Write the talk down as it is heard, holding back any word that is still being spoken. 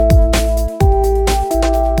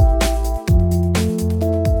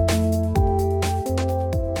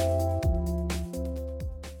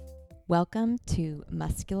Welcome to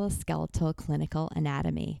Musculoskeletal Clinical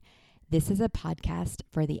Anatomy. This is a podcast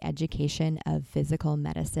for the education of physical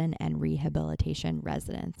medicine and rehabilitation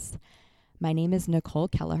residents. My name is Nicole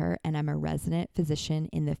Kelleher, and I'm a resident physician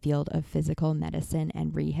in the field of physical medicine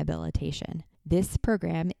and rehabilitation. This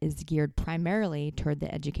program is geared primarily toward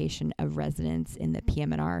the education of residents in the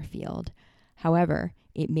PM&R field. However,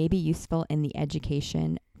 it may be useful in the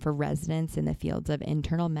education for residents in the fields of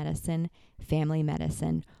internal medicine, family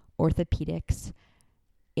medicine, orthopedics.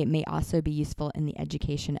 It may also be useful in the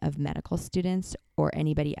education of medical students or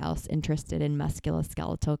anybody else interested in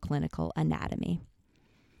musculoskeletal clinical anatomy.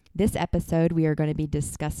 This episode, we are going to be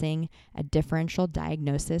discussing a differential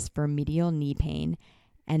diagnosis for medial knee pain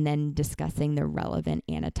and then discussing the relevant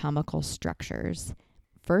anatomical structures.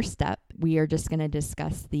 First up, we are just going to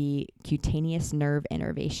discuss the cutaneous nerve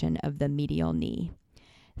innervation of the medial knee.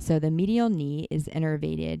 So the medial knee is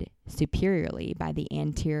innervated superiorly by the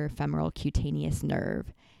anterior femoral cutaneous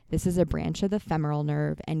nerve. This is a branch of the femoral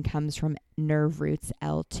nerve and comes from nerve roots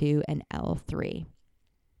L2 and L3.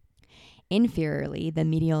 Inferiorly, the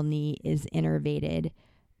medial knee is innervated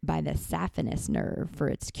by the saphenous nerve for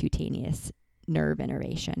its cutaneous nerve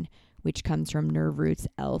innervation, which comes from nerve roots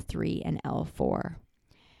L3 and L4.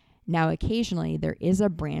 Now, occasionally, there is a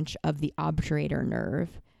branch of the obturator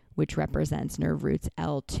nerve, which represents nerve roots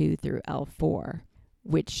L2 through L4,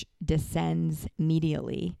 which descends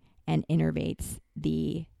medially and innervates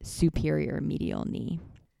the superior medial knee.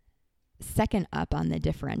 Second up on the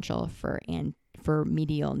differential for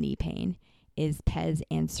medial knee pain is pes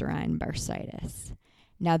anserine bursitis.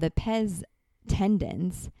 Now, the pes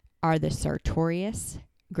tendons are the sartorius,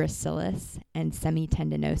 gracilis, and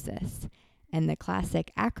semitendinosus, and the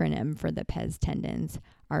classic acronym for the pes tendons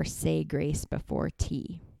are say grace before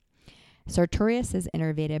T. Sartorius is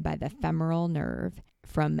innervated by the femoral nerve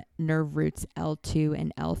from nerve roots L2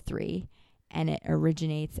 and L3, and it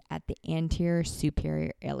originates at the anterior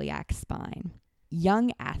superior iliac spine.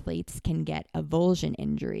 Young athletes can get avulsion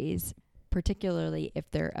injuries, particularly if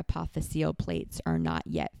their apophyseal plates are not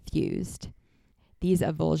yet fused. These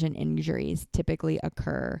avulsion injuries typically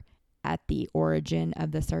occur at the origin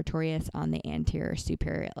of the sartorius on the anterior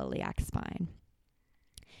superior iliac spine.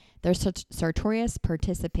 The sartorius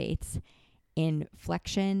participates in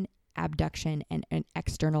flexion, abduction, and an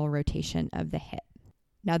external rotation of the hip.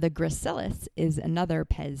 Now, the gracilis is another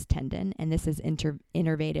pes tendon, and this is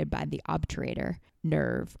innervated by the obturator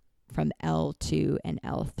nerve from L2 and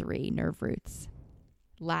L3 nerve roots.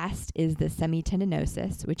 Last is the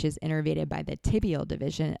semitendinosus, which is innervated by the tibial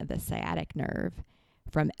division of the sciatic nerve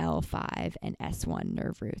from L5 and S1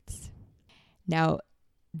 nerve roots. Now,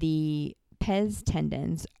 the pes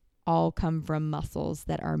tendons all come from muscles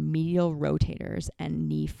that are medial rotators and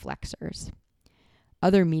knee flexors.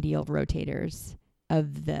 Other medial rotators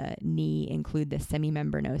of the knee include the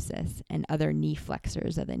semimembranosus, and other knee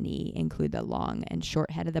flexors of the knee include the long and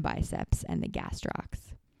short head of the biceps and the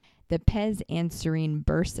gastrocs. The pes anserine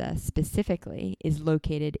bursa specifically is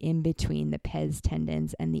located in between the pes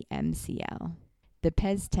tendons and the MCL. The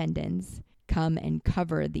pes tendons come and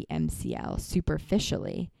cover the MCL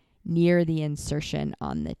superficially near the insertion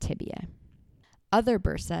on the tibia. Other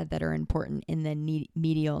bursa that are important in the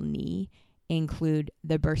medial knee include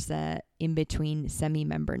the bursa in between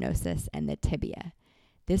semimembranosus and the tibia.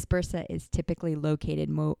 This bursa is typically located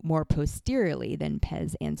more posteriorly than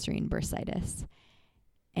pes anserine bursitis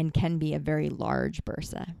and can be a very large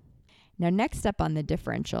bursa. Now, next up on the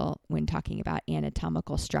differential when talking about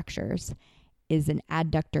anatomical structures is an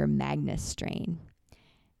adductor magnus strain.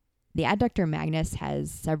 The adductor magnus has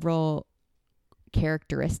several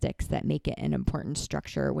characteristics that make it an important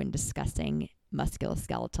structure when discussing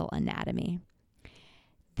musculoskeletal anatomy.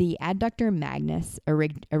 The adductor magnus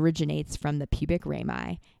originates from the pubic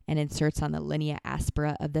rami and inserts on the linea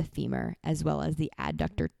aspera of the femur, as well as the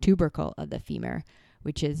adductor tubercle of the femur,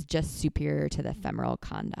 which is just superior to the femoral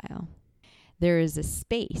condyle. There is a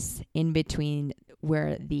space in between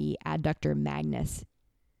where the adductor magnus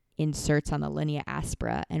inserts on the linea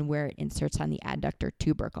aspera and where it inserts on the adductor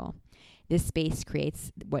tubercle. This space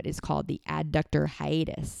creates what is called the adductor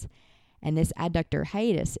hiatus. And this adductor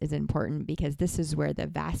hiatus is important because this is where the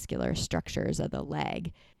vascular structures of the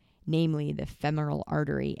leg, namely the femoral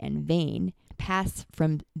artery and vein, pass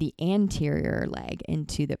from the anterior leg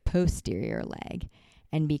into the posterior leg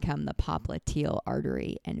and become the popliteal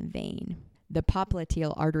artery and vein. The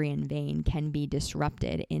popliteal artery and vein can be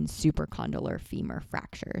disrupted in supracondylar femur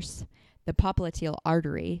fractures. The popliteal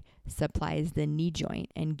artery supplies the knee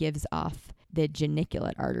joint and gives off the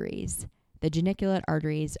geniculate arteries. The geniculate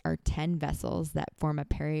arteries are 10 vessels that form a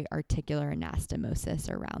periarticular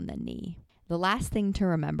anastomosis around the knee. The last thing to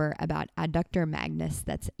remember about adductor magnus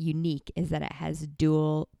that's unique is that it has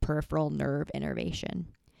dual peripheral nerve innervation.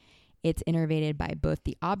 It's innervated by both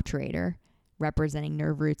the obturator, representing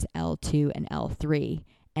nerve roots L2 and L3,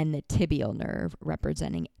 and the tibial nerve,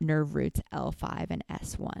 representing nerve roots L5 and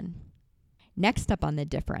S1. Next up on the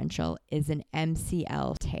differential is an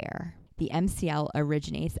MCL tear. The MCL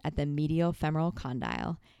originates at the medial femoral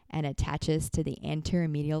condyle and attaches to the anterior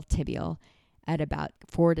medial tibial at about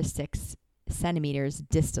 4 to 6 centimeters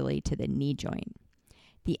distally to the knee joint.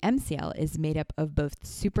 The MCL is made up of both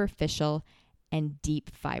superficial and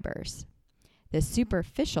deep fibers. The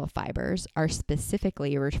superficial fibers are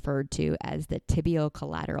specifically referred to as the tibial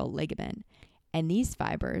collateral ligament, and these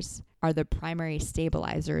fibers are the primary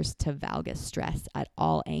stabilizers to valgus stress at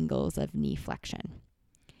all angles of knee flexion.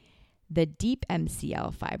 The deep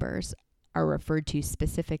MCL fibers are referred to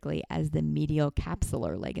specifically as the medial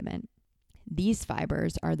capsular ligament. These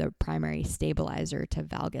fibers are the primary stabilizer to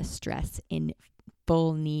valgus stress in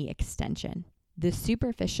full knee extension. The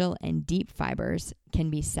superficial and deep fibers can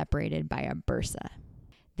be separated by a bursa.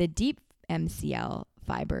 The deep MCL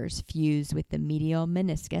fibers fuse with the medial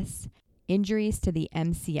meniscus. Injuries to the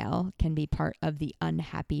MCL can be part of the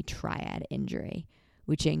unhappy triad injury,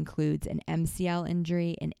 which includes an MCL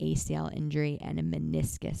injury, an ACL injury, and a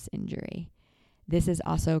meniscus injury. This is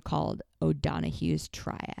also called O'Donoghue's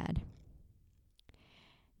triad.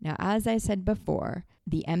 Now, as I said before,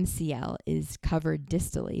 the MCL is covered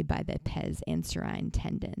distally by the pes anserine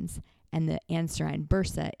tendons, and the anserine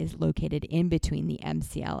bursa is located in between the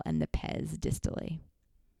MCL and the pes distally.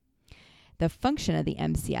 The function of the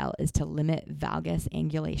MCL is to limit valgus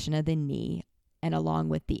angulation of the knee, and along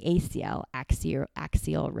with the ACL,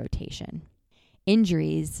 axial rotation.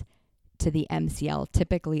 Injuries to the MCL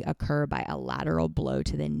typically occur by a lateral blow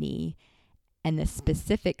to the knee, and the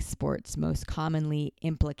specific sports most commonly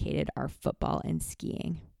implicated are football and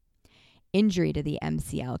skiing. Injury to the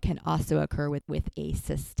MCL can also occur with a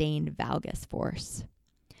sustained valgus force.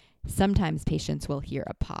 Sometimes patients will hear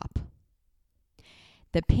a pop.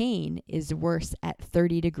 The pain is worse at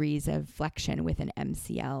 30 degrees of flexion with an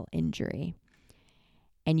MCL injury.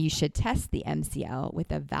 And you should test the MCL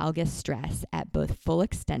with a valgus stress at both full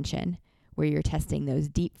extension, where you're testing those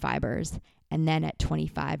deep fibers, and then at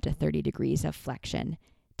 25 to 30 degrees of flexion,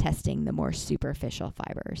 testing the more superficial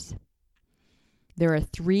fibers. There are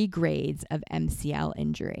 3 grades of MCL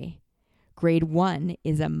injury. Grade 1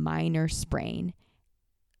 is a minor sprain,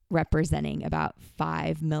 representing about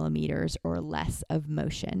 5 millimeters or less of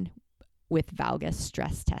motion with valgus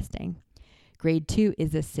stress testing. Grade 2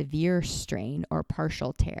 is a severe strain or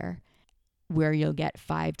partial tear, where you'll get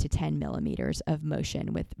 5 to 10 millimeters of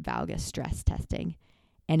motion with valgus stress testing.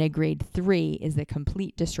 And a grade 3 is a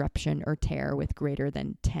complete disruption or tear with greater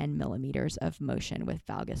than 10 millimeters of motion with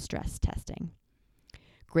valgus stress testing.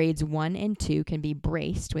 Grades 1 and 2 can be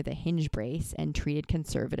braced with a hinge brace and treated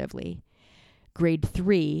conservatively. Grade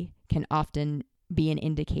 3 can often be an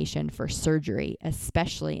indication for surgery,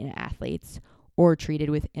 especially in athletes, or treated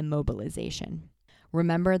with immobilization.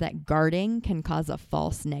 Remember that guarding can cause a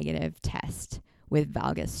false negative test with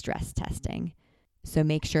valgus stress testing, so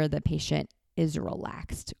make sure the patient is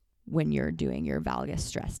relaxed when you're doing your valgus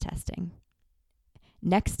stress testing.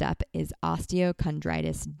 Next up is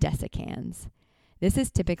osteochondritis dissecans. This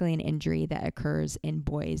is typically an injury that occurs in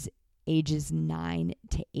boys ages 9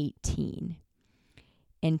 to 18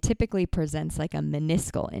 and typically presents like a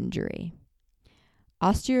meniscal injury.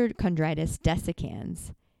 Osteochondritis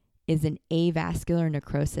dissecans is an avascular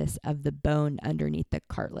necrosis of the bone underneath the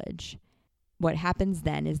cartilage. What happens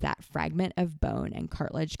then is that fragment of bone and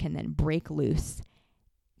cartilage can then break loose,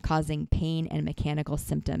 causing pain and mechanical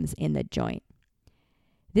symptoms in the joint.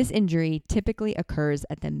 This injury typically occurs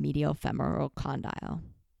at the medial femoral condyle.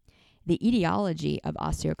 The etiology of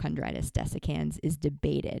osteochondritis dissecans is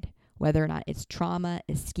debated, whether or not it's trauma,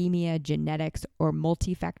 ischemia, genetics, or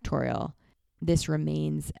multifactorial. This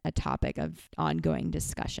remains a topic of ongoing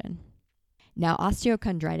discussion. Now,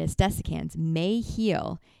 osteochondritis dissecans may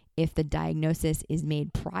heal if the diagnosis is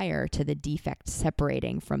made prior to the defect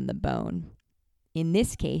separating from the bone. In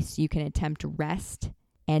this case, you can attempt rest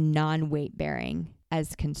and non-weight bearing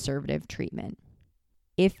as conservative treatment.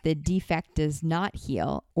 If the defect does not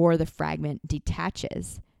heal or the fragment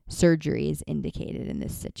detaches, surgery is indicated in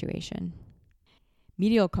this situation.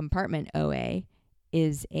 Medial compartment OA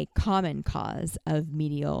is a common cause of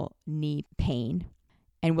medial knee pain.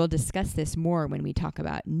 And we'll discuss this more when we talk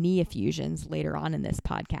about knee effusions later on in this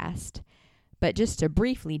podcast. But just to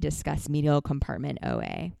briefly discuss medial compartment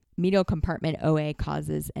OA. Medial compartment OA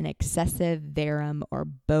causes an excessive varum or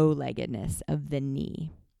bow-leggedness of the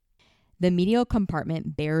knee. The medial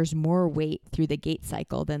compartment bears more weight through the gait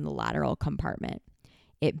cycle than the lateral compartment.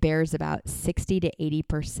 It bears about 60 to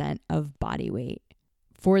 80% of body weight.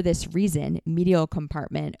 For this reason, medial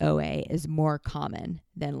compartment OA is more common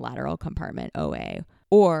than lateral compartment OA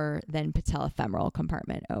or than patellofemoral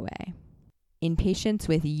compartment OA. In patients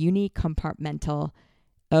with unicompartmental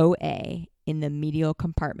OA in the medial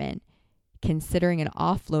compartment, considering an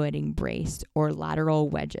offloading brace or lateral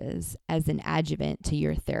wedges as an adjuvant to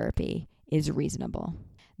your therapy is reasonable.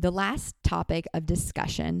 The last topic of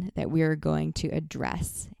discussion that we are going to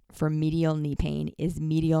address for medial knee pain is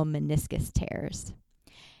medial meniscus tears.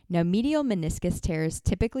 Now, medial meniscus tears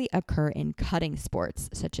typically occur in cutting sports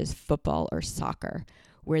such as football or soccer,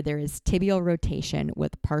 where there is tibial rotation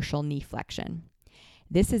with partial knee flexion.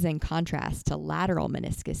 This is in contrast to lateral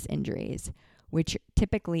meniscus injuries, which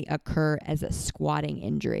typically occur as a squatting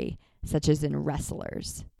injury, such as in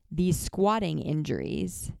wrestlers. These squatting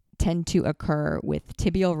injuries tend to occur with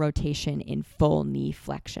tibial rotation in full knee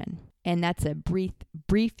flexion. And that's a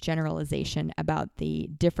brief generalization about the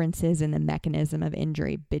differences in the mechanism of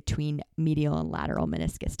injury between medial and lateral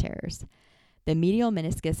meniscus tears. The medial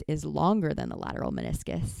meniscus is longer than the lateral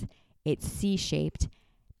meniscus. It's C-shaped,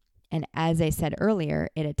 and as I said earlier,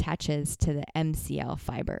 it attaches to the MCL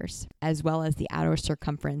fibers, as well as the outer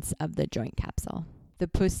circumference of the joint capsule. The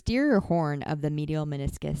posterior horn of the medial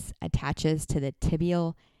meniscus attaches to the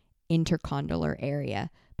tibial intercondylar area,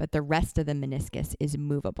 but the rest of the meniscus is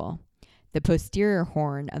movable. The posterior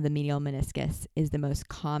horn of the medial meniscus is the most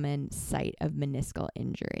common site of meniscal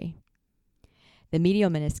injury. The medial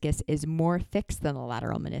meniscus is more fixed than the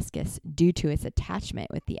lateral meniscus due to its attachment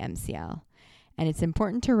with the MCL. And it's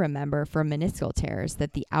important to remember for meniscal tears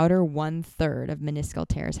that the outer 1/3 of meniscal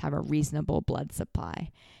tears have a reasonable blood supply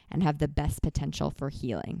and have the best potential for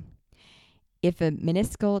healing. If a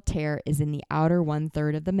meniscal tear is in the outer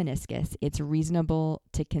 1/3 of the meniscus, it's reasonable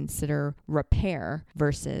to consider repair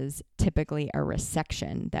versus typically a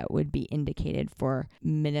resection that would be indicated for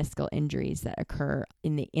meniscal injuries that occur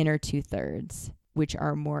in the inner 2/3, which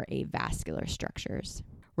are more avascular structures.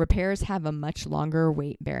 Repairs have a much longer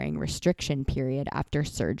weight-bearing restriction period after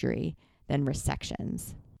surgery than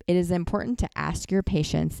resections. It is important to ask your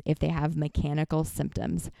patients if they have mechanical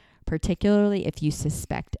symptoms, particularly if you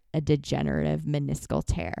suspect a degenerative meniscal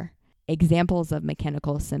tear. Examples of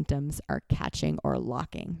mechanical symptoms are catching or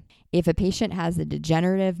locking. If a patient has a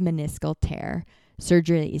degenerative meniscal tear,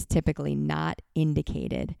 surgery is typically not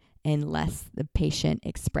indicated unless the patient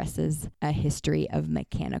expresses a history of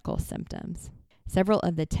mechanical symptoms. Several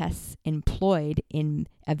of the tests employed in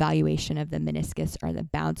evaluation of the meniscus are the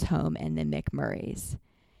Bounce Home and the McMurray's.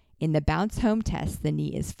 In the Bounce Home test, the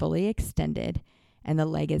knee is fully extended and the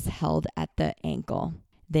leg is held at the ankle.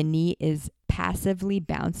 The knee is passively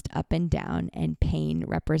bounced up and down, and pain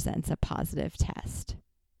represents a positive test.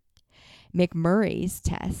 McMurray's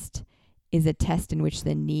test is a test in which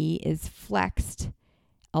the knee is flexed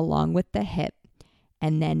along with the hip,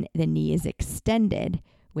 and then the knee is extended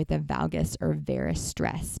with a valgus or varus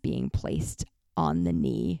stress being placed on the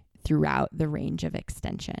knee throughout the range of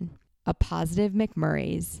extension. A positive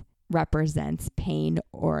McMurray's represents pain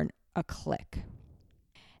or a click.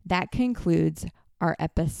 That concludes our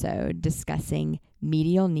episode discussing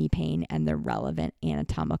medial knee pain and the relevant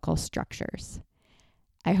anatomical structures.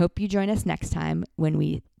 I hope you join us next time when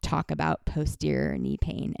we talk about posterior knee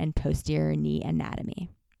pain and posterior knee anatomy.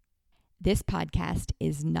 This podcast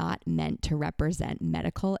is not meant to represent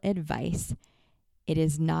medical advice. It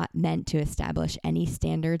is not meant to establish any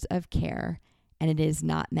standards of care, and it is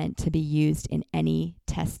not meant to be used in any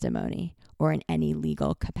testimony or in any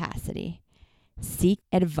legal capacity. Seek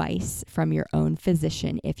advice from your own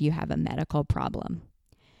physician if you have a medical problem.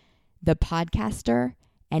 The podcaster,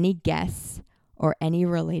 any guests, or any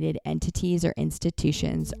related entities or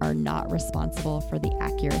institutions are not responsible for the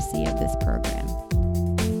accuracy of this program.